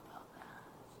something about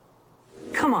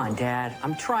that. Come on, Dad.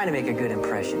 I'm trying to make a good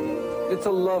impression. It's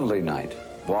a lovely night.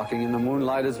 Walking in the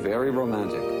moonlight is very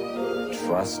romantic.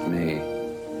 Trust me.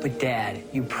 But, Dad,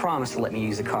 you promised to let me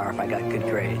use the car if I got good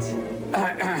grades.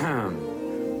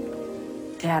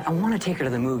 Dad, I want to take her to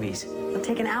the movies. It'll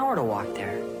take an hour to walk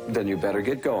there. Then you better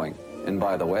get going. And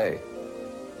by the way,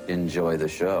 enjoy the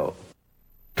show.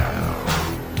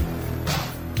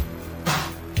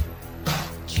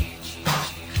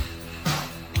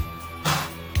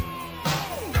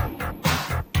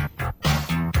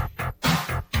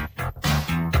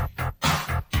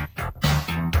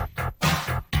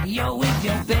 You're with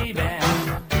your baby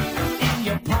in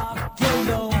your park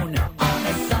alone on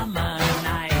a summer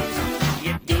night.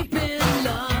 You're deep in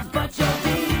love, but you're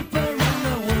deeper in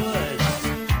the woods.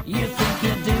 You think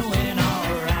you're doing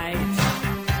alright.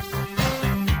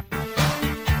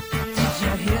 Did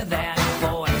you hear that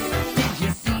voice? Did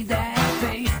you see that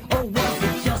face? Or was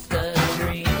it just a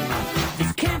dream?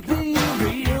 This can't be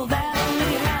real, that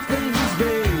only happens,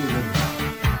 babe,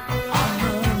 on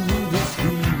the movie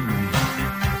screen.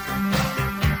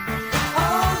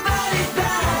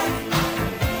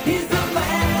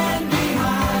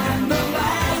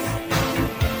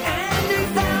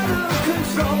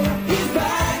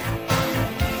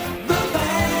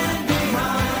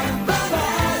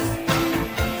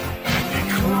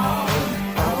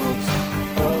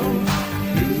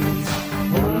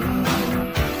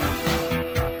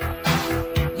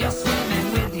 You're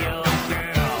swimming with your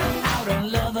girl out on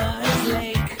Lover's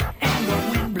Lake, and the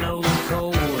wind blows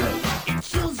cold. It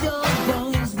chills your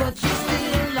bones, but you're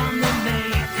still on the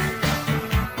make.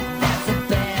 That's a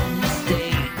bad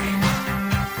mistake.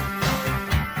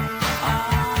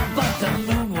 But the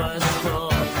moon was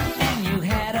full, and you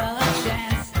had a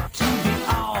chance to be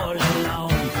all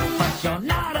alone. But you're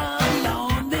not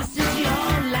alone. This is your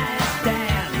last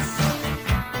dance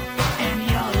and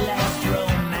your last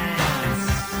romance.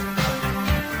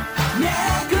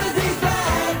 Yeah, 'cause he's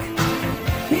back.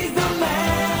 He's the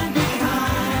man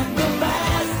behind the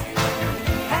mask,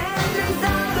 and he's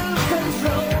out of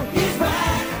control. He's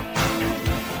back.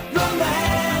 The man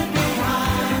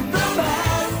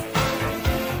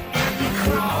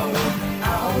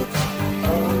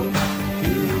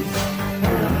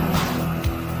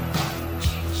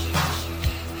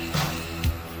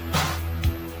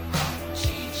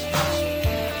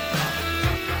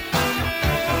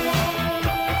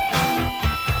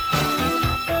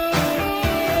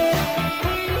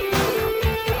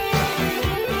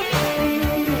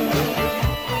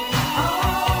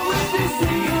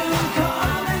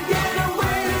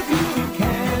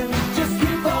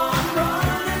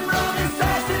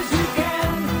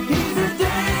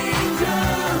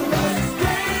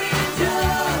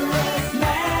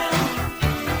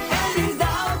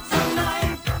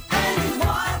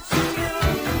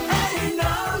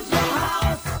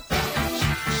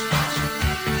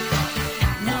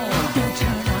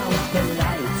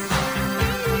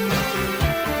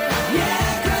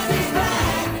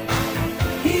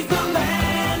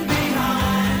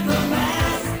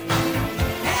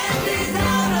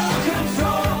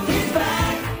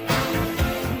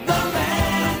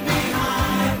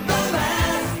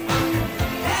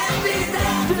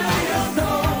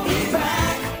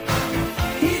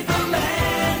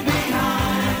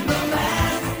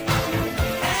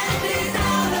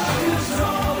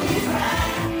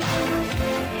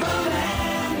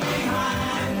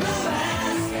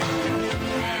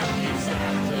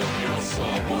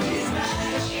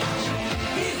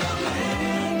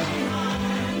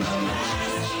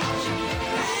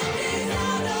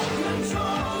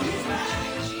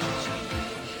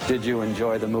Did you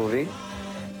enjoy the movie?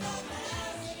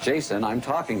 Jason, I'm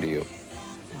talking to you.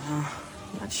 I'm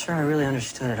not sure I really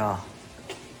understood it all.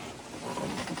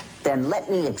 Then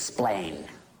let me explain.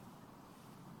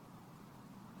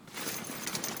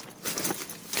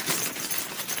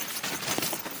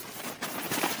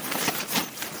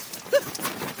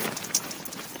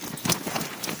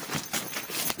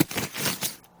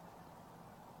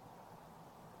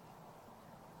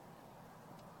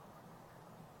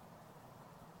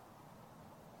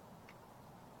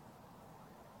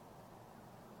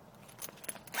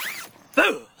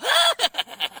 Boo!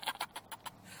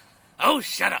 Oh,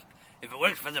 shut up. If it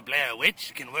worked for the Blair Witch,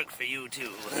 it can work for you,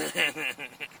 too.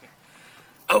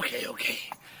 Okay.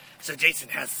 So Jason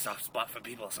has a soft spot for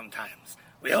people sometimes.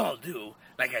 We all do.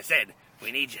 Like I said,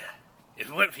 we need you. If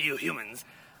it weren't for you humans,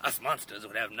 us monsters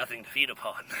would have nothing to feed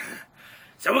upon.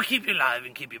 So we'll keep you alive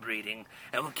and keep you breeding,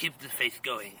 and we'll keep the faith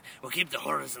going. We'll keep the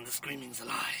horrors and the screamings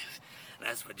alive. And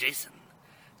as for Jason,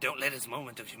 don't let his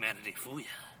moment of humanity fool you.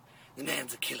 The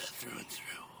man's a killer through and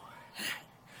through.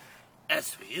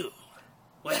 As for you,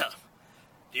 well,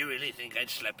 do you really think I'd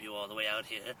schlep you all the way out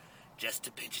here just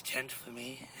to pitch a tent for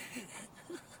me?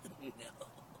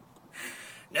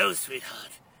 No,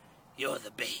 sweetheart. You're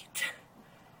the bait.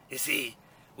 You see,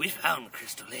 we found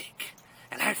Crystal Lake,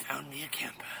 and I found me a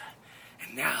camper.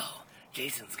 And now,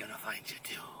 Jason's gonna find you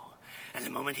too. And the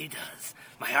moment he does,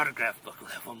 my autograph book will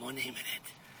have one more name in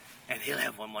it. And he'll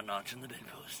have one more notch on the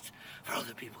bedpost for all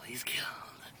the people he's killed.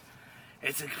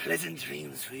 It's a pleasant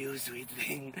dreams for you, sweet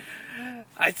thing.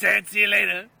 I'd say I'd see you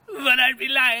later, but I'd be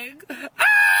lying.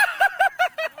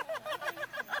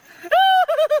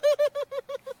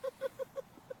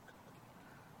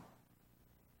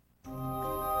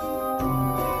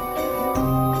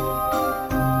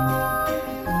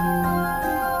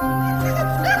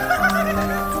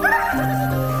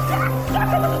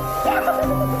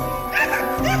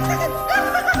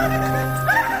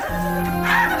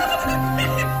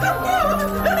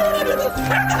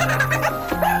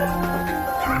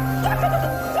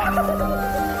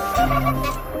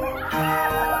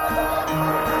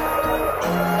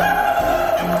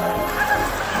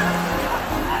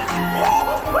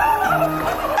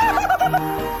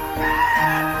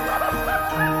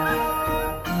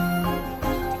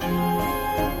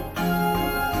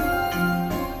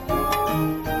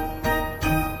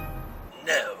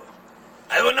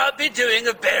 Doing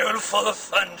a barrel full of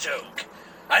fun joke.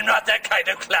 I'm not that kind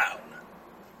of clown.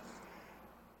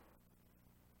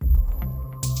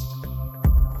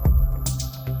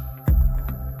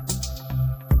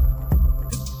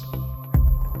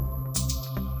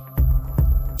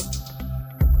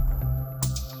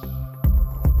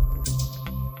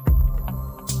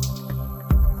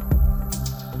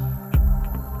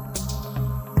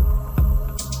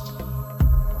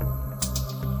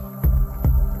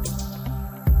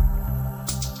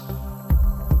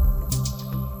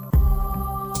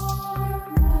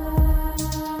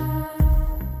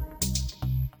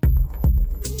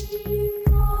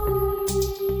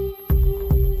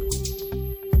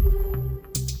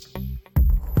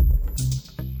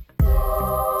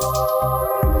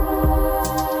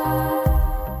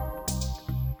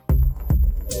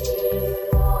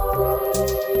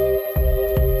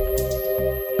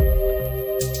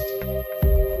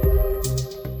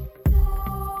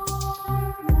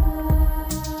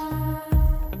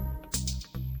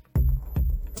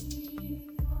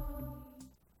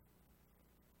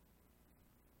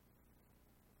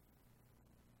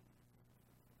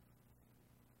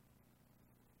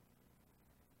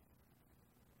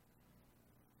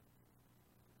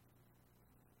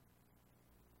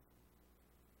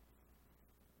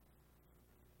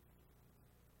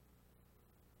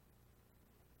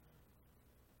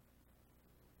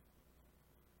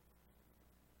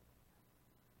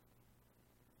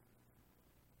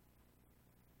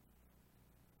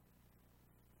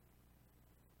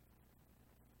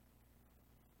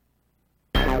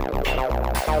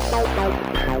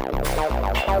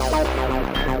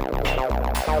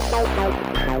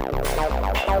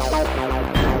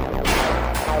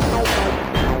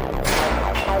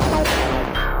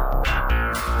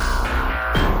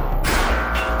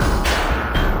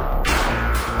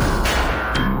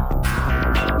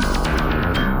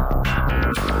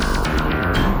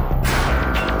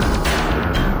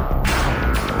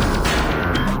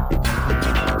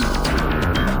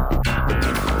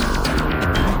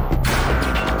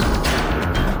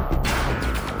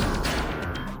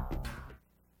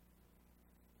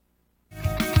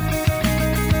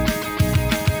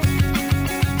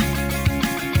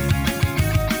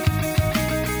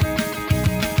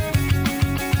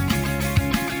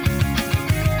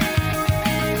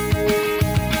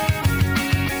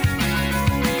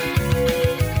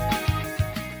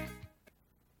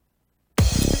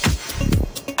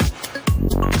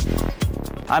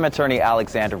 I'm attorney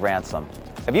Alexander Ransom.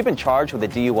 Have you been charged with a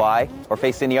DUI or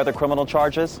faced any other criminal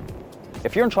charges?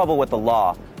 If you're in trouble with the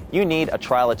law, you need a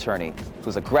trial attorney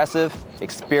who's aggressive,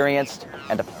 experienced,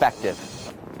 and effective.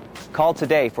 Call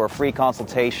today for a free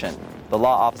consultation. The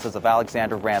law offices of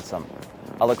Alexander Ransom.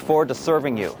 I look forward to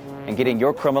serving you and getting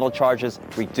your criminal charges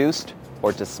reduced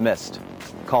or dismissed.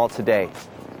 Call today.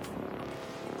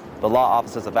 The law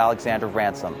offices of Alexander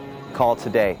Ransom. Call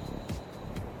today.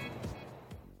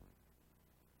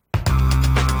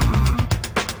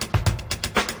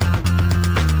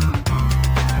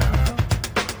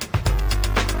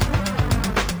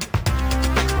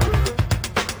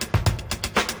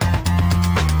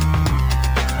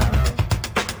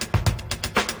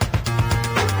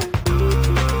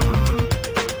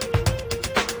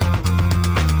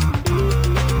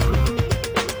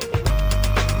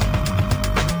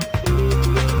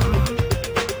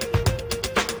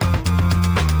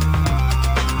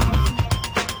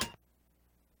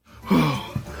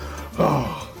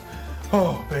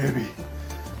 Oh, baby,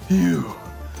 you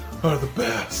are the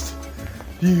best.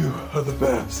 You are the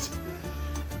best.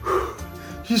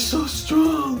 You're so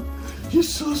strong. You're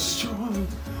so strong.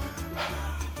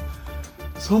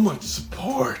 So much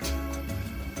support.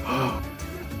 Oh.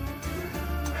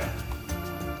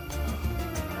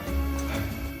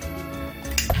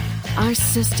 Our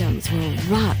systems will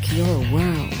rock your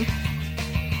world.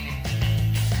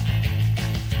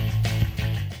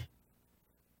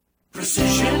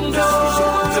 Precision Door,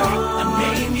 a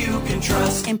name you can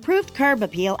trust. Improved curb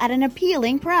appeal at an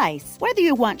appealing price. Whether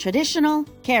you want traditional,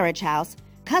 carriage house,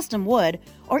 custom wood,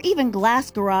 or even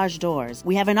glass garage doors,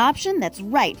 we have an option that's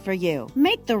right for you.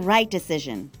 Make the right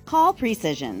decision. Call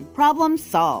Precision. Problem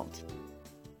solved.